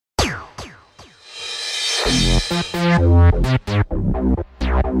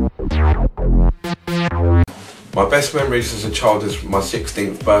My best memories as a child is my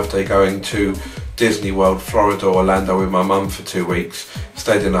 16th birthday going to Disney World, Florida, Orlando with my mum for 2 weeks.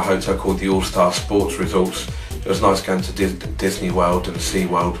 Stayed in a hotel called the All Star Sports Resorts. It was nice going to Disney World and Sea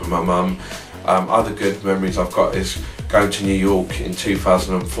World with my mum. Other good memories I've got is going to New York in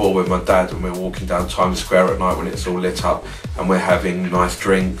 2004 with my dad, and we're walking down Times Square at night when it's all lit up and we're having nice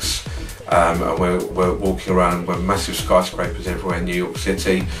drinks, and we're walking around with massive skyscrapers everywhere in New York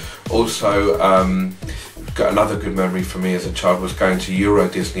City. Also, got another good memory for me as a child was going to Euro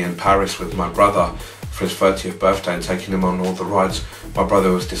Disney in Paris with my brother for his 30th birthday and taking him on all the rides. My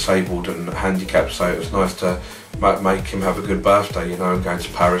brother was disabled and handicapped, so it was nice to make him have a good birthday, you know, and going to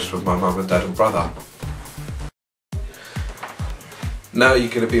Paris with my mum and dad and brother. Now you're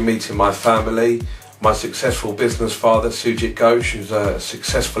going to be meeting my family. My successful business father, Sujit Ghosh, who's a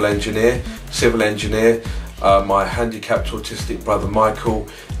successful engineer, civil engineer. My handicapped autistic brother Michael,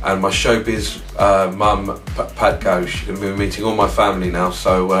 and my showbiz mum Pat Ghosh. You're going to be meeting all my family now,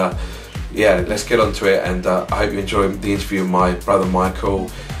 so yeah, let's get on to it, and I hope you enjoy the interview with my brother Michael,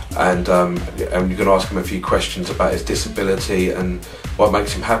 and you're going to ask him a few questions about his disability and what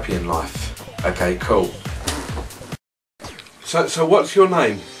makes him happy in life. Okay, cool. So what's your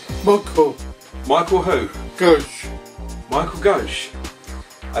name? Michael. Michael who? Ghosh. Michael Ghosh.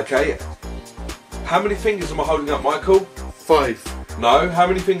 Okay. How many fingers am I holding up, Michael? 5. No, how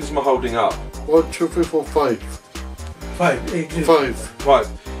many fingers am I holding up? 1, 2, 3, 4, 5. 5. 5.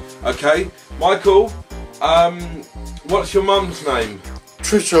 Okay. Michael, what's your mum's name?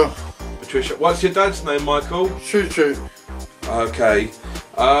 Trisha. Patricia. What's your dad's name, Michael? Sujit. Okay.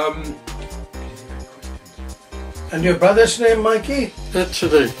 And your brother's name, Mikey?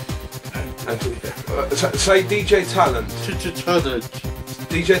 Yesterday. Say DJ Talent. Talent.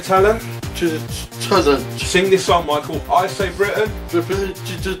 DJ Talent? Talent. Sing this song, Michael. I say Britain.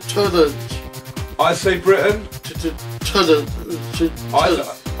 Talent. I say Britain. Talent.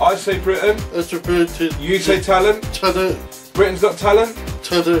 I say Britain. You say talent. Talent. Britain's got talent.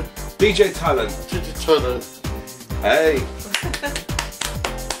 Talent. DJ Talent. Talent. Hey.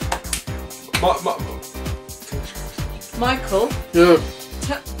 Michael, Yeah.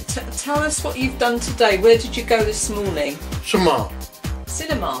 tell us what you've done today. Where did you go this morning? Cinema.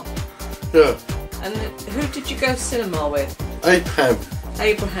 Cinema. Yeah. And who did you go to cinema with? Abraham.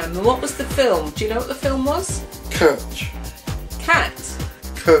 Abraham. And what was the film? Do you know what the film was? Catch. Cat.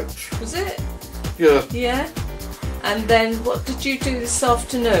 Catch. Was it? Yeah. Yeah. And then what did you do this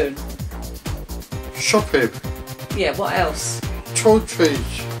afternoon? Shopping. Yeah, what else?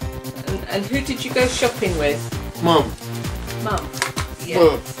 Toiletries. And who did you go shopping with? Mum. Mum. Yeah. Mum.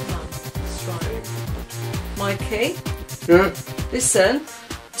 Mum. That's right. Mikey, Yeah. listen,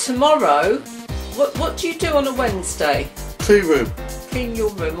 tomorrow, what do you do on a Wednesday? Clean room. Clean your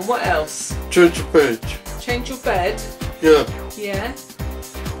room, and what else? Change the bed. Change your bed, Yeah. yeah?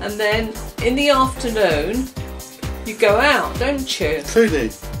 And then in the afternoon, you go out, don't you?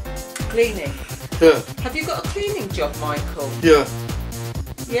 Cleaning. Cleaning. Yeah. Have you got a cleaning job, Michael? Yeah.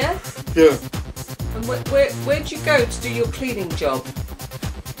 Yeah? Yeah. And where do you go to do your cleaning job?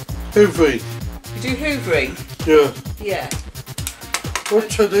 Hoovering. You do hoovering? Yeah. Yeah. What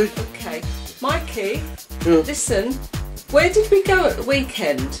today? Okay. Mikey, Yeah. listen, where did we go at the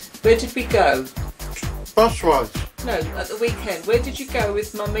weekend? Where did we go? Bus ride. No, at the weekend. Where did you go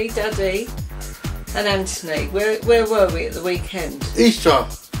with Mummy, Daddy and Anthony? Where were we at the weekend? Easter.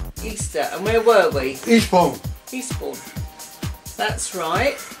 Easter. And where were we? Eastbourne. Eastbourne. That's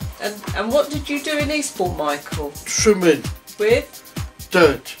right. And what did you do in Eastbourne, Michael? Swimming. With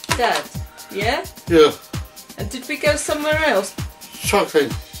Dad. Dad? Yeah? Yeah. And did we go somewhere else?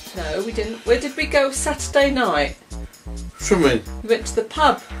 Shopping. No, we didn't. Where did we go Saturday night? Swimming. We went to the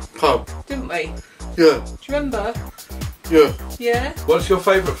pub, Pub. didn't we? Yeah. Do you remember? Yeah. Yeah? What's your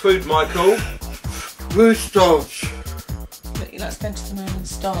favourite food, Michael? Roosters. You like going to the Moon and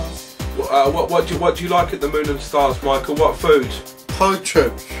Stars. What do you like at the Moon and Stars, Michael? What food? Pie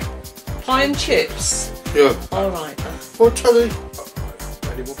chips. Pie and chips. Yeah. Alright then. What telly?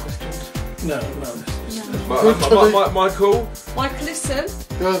 Any more questions? No. Michael? Michael, listen.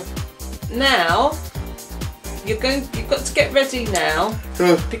 Yeah. Now, you've got to get ready now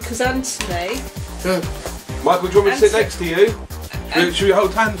Yeah. because Anthony. Yeah. Michael, do you want me to sit Anthony- next to you? Should we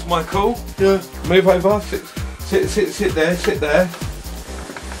hold hands, Michael? Yeah. Move over. Sit there. Sit there.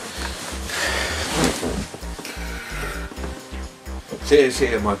 Sit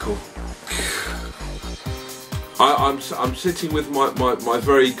here, Michael. I'm sitting with my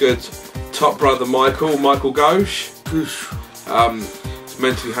very good top brother Michael Ghosh. He's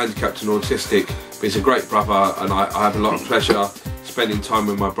mentally handicapped and autistic, but he's a great brother, and I have a lot of pleasure spending time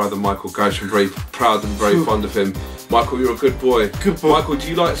with my brother Michael Ghosh. I'm very proud and very fond of him. Michael, you're a good boy. Good boy. Michael, do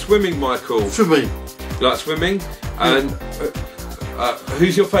you like swimming, Michael? Swimming. You like swimming? And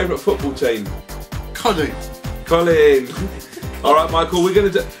who's your favourite football team? Colin. Colin. All right, Michael, we're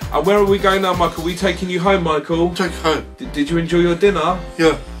going to do... And where are we going now, Michael? Are we taking you home, Michael? Take home. Did you enjoy your dinner?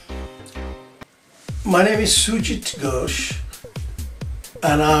 Yeah. My name is Sujit Ghosh,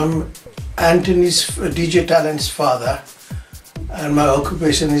 and I'm Anthony's DJ Talent's father, and my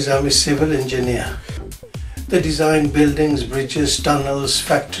occupation is I'm a civil engineer. They design buildings, bridges, tunnels,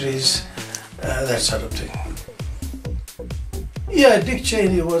 factories, that sort of thing. Yeah, Dick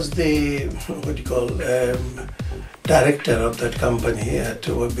Cheney was the, director of that company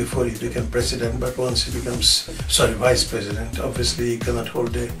before he became president, but once he becomes, vice president, obviously he cannot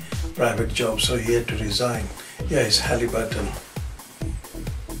hold a private job, so he had to resign. Yeah, it's Halliburton.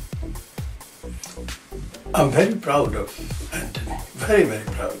 I'm very proud of Anthony, very, very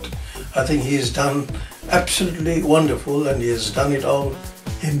proud. I think he has done absolutely wonderful, and he has done it all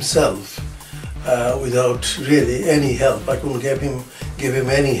himself without really any help. I couldn't give him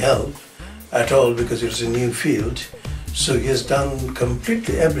any help at all because it's a new field. So he has done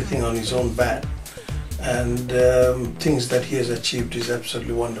completely everything on his own bat, and things that he has achieved is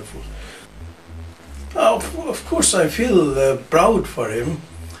absolutely wonderful. Of course I feel proud for him,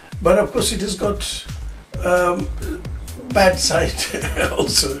 but of course it has got bad side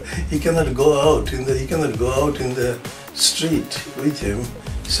also. He cannot go out in the street with him.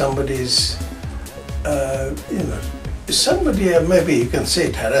 Somebody's somebody, maybe you can say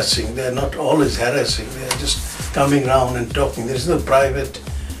it harassing. They're not always harassing, they're just coming round and talking. There's no private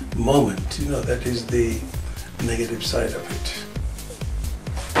moment, that is the negative side of it.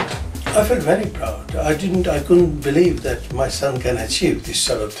 I felt very proud. I couldn't believe that my son can achieve this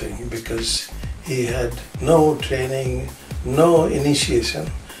sort of thing, because he had no training, no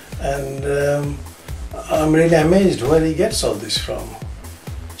initiation, and I'm really amazed where he gets all this from.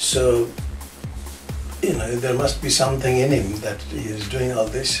 So, there must be something in him that he is doing all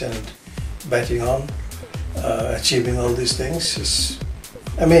this and batting on, achieving all these things. Is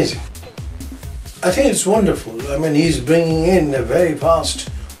amazing. I think it's wonderful. I mean, he's bringing in a very vast,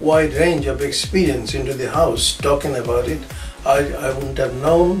 wide range of experience into the house, talking about it. I wouldn't have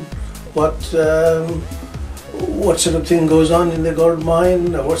known what sort of thing goes on in the gold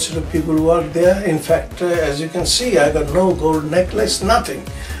mine, what sort of people work there. In fact, as you can see, I got no gold necklace, nothing.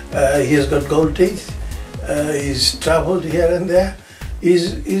 He has got gold teeth. He's traveled here and there.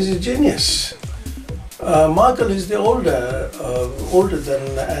 He's a genius. Michael is the older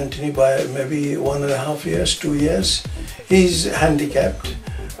than Anthony by maybe 1.5 years, 2 years. He's handicapped,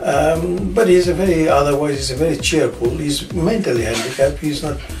 but he's otherwise he's very cheerful. He's mentally handicapped. He's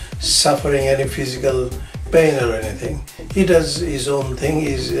not suffering any physical pain or anything. He does his own thing,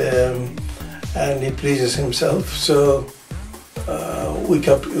 and he pleases himself. So we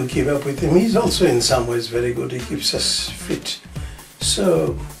keep up with him. He's also in some ways very good. He keeps us fit.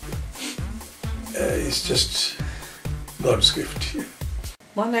 So it's just God's gift. Yeah.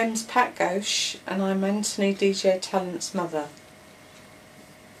 My name's Pat Ghosh, and I'm Anthony DJ Talent's mother.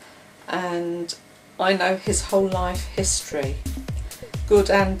 And I know his whole life history, good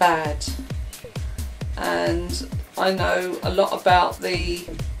and bad. And I know a lot about the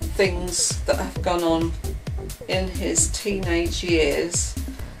things that have gone on in his teenage years,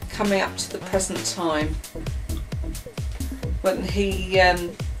 coming up to the present time, when he,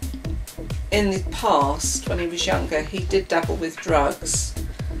 in the past, when he was younger, he did dabble with drugs,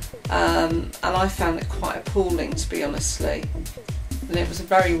 and I found it quite appalling, to be honestly, and it was a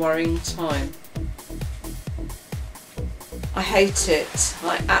very worrying time. I hate it.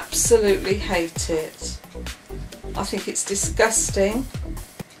 I absolutely hate it. I think it's disgusting,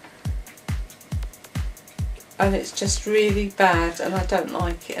 and it's just really bad, and I don't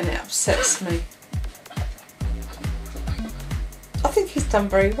like it, and it upsets me. I think he's done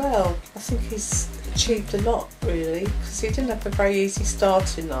very well. I think he's achieved a lot, really, because he didn't have a very easy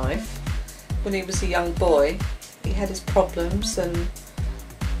start in life. When he was a young boy, he had his problems, and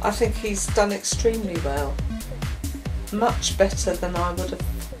I think he's done extremely well. Much better than I would have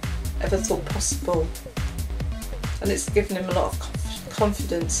ever thought possible. And it's given him a lot of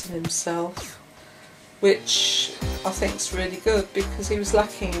confidence in himself, which I think is really good, because he was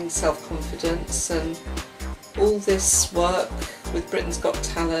lacking in self-confidence, and all this work with Britain's Got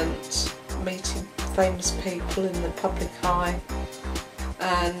Talent, meeting famous people in the public eye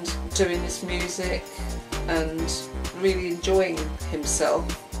and doing his music and really enjoying himself.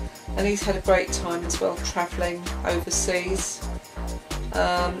 And he's had a great time as well, travelling overseas,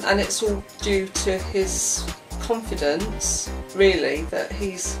 and it's all due to his confidence, really, that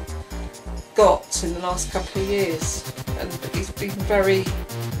he's got in the last couple of years, and he's been very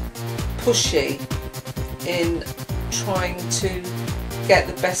pushy in trying to get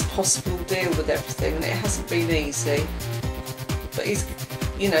the best possible deal with everything, and it hasn't been easy, but he's,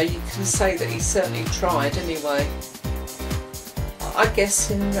 you know, you can say that he's certainly tried anyway. I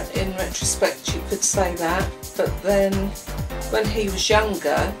guess in retrospect you could say that, but then when he was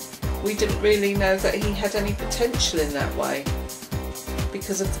younger we didn't really know that he had any potential in that way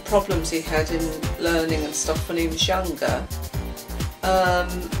because of the problems he had in learning and stuff when he was younger.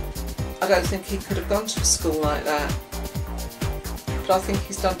 I don't think he could have gone to a school like that, but I think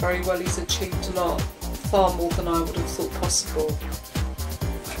he's done very well. He's achieved a lot, far more than I would have thought possible.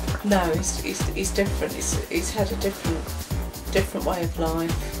 No, he's different. He's had a different way of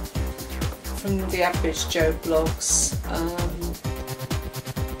life from the average Joe Bloggs.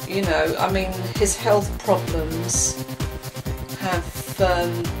 You know, I mean, his health problems have,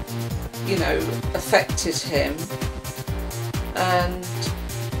 you know, affected him, and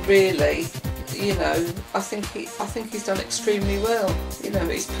really, you know, I think he's done extremely well. You know,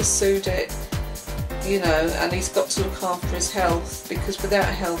 he's pursued it, you know, and he's got to look after his health, because without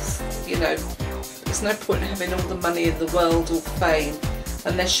health, you know, there's no point in having all the money in the world or fame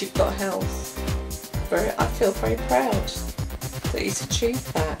unless you've got health. I feel very proud that he's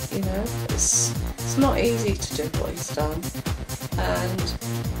achieved that, you know. It's not easy to do what he's done, and,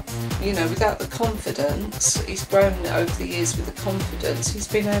 you know, without the confidence, he's grown over the years with the confidence, he's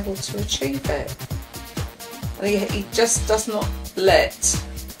been able to achieve it. And he just does not let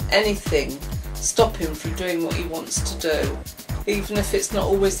anything stop him from doing what he wants to do, even if it's not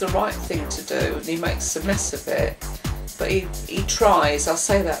always the right thing to do and he makes a mess of it. But he tries. I'll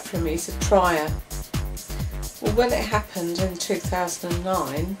say that for him, he's a trier. Well, when it happened in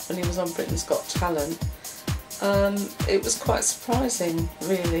 2009, when he was on Britain's Got Talent, it was quite surprising,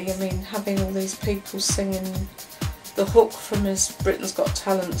 really. I mean, having all these people singing the hook from his Britain's Got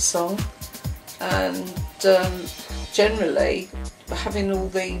Talent song, and generally having all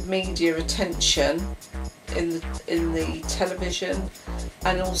the media attention in the television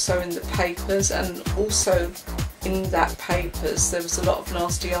and also in the papers, and also in that papers there was a lot of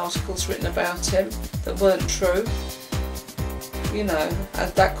nasty articles written about him that weren't true, you know,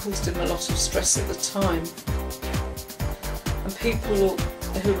 and that caused him a lot of stress at the time. And people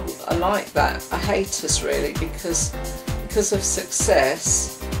who are like that are haters, really, because of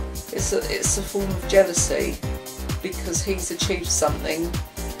success. It's a form of jealousy, because he's achieved something,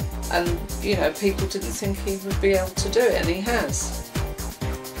 and, you know, people didn't think he would be able to do it, and he has.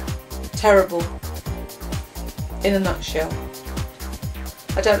 Terrible, in a nutshell.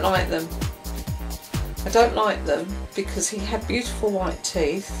 I don't like them. I don't like them because he had beautiful white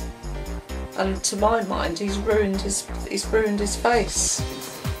teeth, and to my mind he's ruined his face.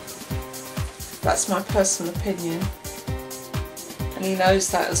 That's my personal opinion, and he knows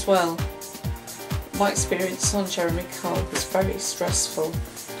that as well. My experience on Jeremy Kyle was very stressful,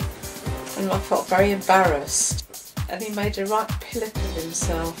 and I felt very embarrassed, and he made a right pillock of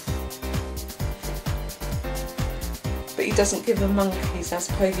himself. But he doesn't give a monkeys, as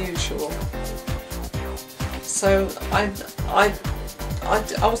per usual. So I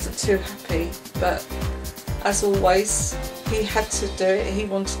wasn't too happy, but as always, he had to do it, he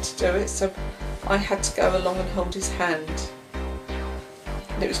wanted to do it, so I had to go along and hold his hand.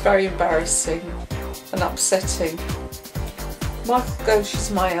 And it was very embarrassing and upsetting. Michael Ghosh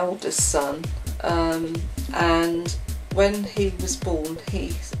is my eldest son, and when he was born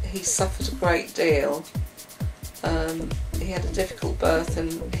he suffered a great deal. He had a difficult birth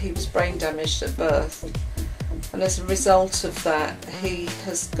and he was brain damaged at birth, and as a result of that he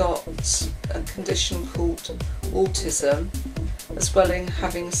has got a condition called autism, as well as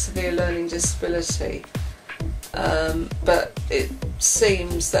having a severe learning disability. But it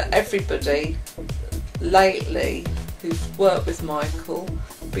seems that everybody lately who've worked with Michael,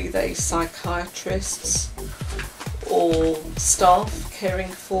 be they psychiatrists or staff caring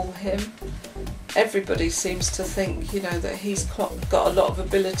for him, everybody seems to think, you know, that he's got a lot of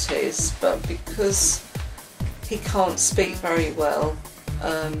abilities, but because he can't speak very well,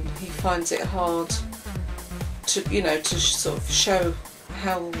 he finds it hard to, you know, to sort of show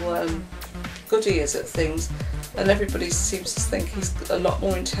how good he is at things, and everybody seems to think he's a lot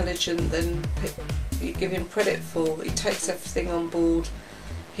more intelligent than you give him credit for. He takes everything on board.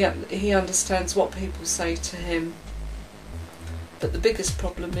 He understands what people say to him, but the biggest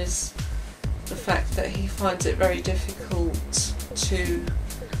problem is the fact that he finds it very difficult to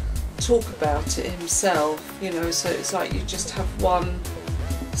talk about it himself, you know, so it's like you just have one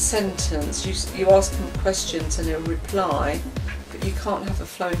sentence. You ask him questions and he'll reply, but you can't have a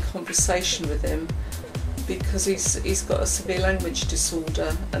flowing conversation with him because he's got a severe language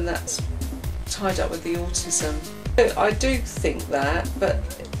disorder, and that's tied up with the autism. I do think that, but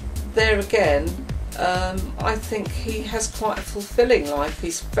there again, I think he has quite a fulfilling life.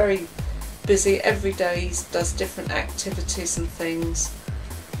 He's very busy every day. He does different activities and things,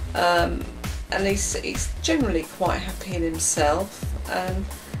 and he's generally quite happy in himself. And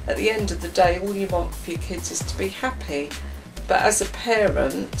at the end of the day, all you want for your kids is to be happy. But as a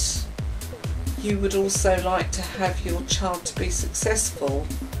parent, you would also like to have your child to be successful,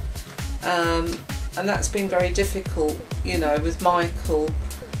 and that's been very difficult, you know, with Michael.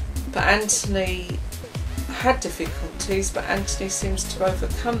 But Anthony had difficulties, but Anthony seems to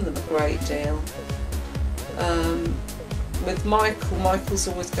overcome them a great deal. With Michael's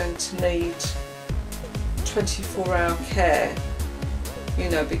always going to need 24-hour care, you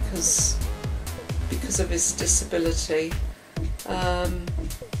know, because of his disability.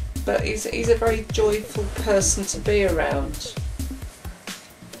 But he's a very joyful person to be around.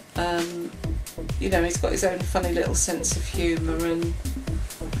 You know, he's got his own funny little sense of humour, and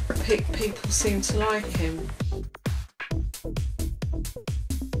people seem to like him.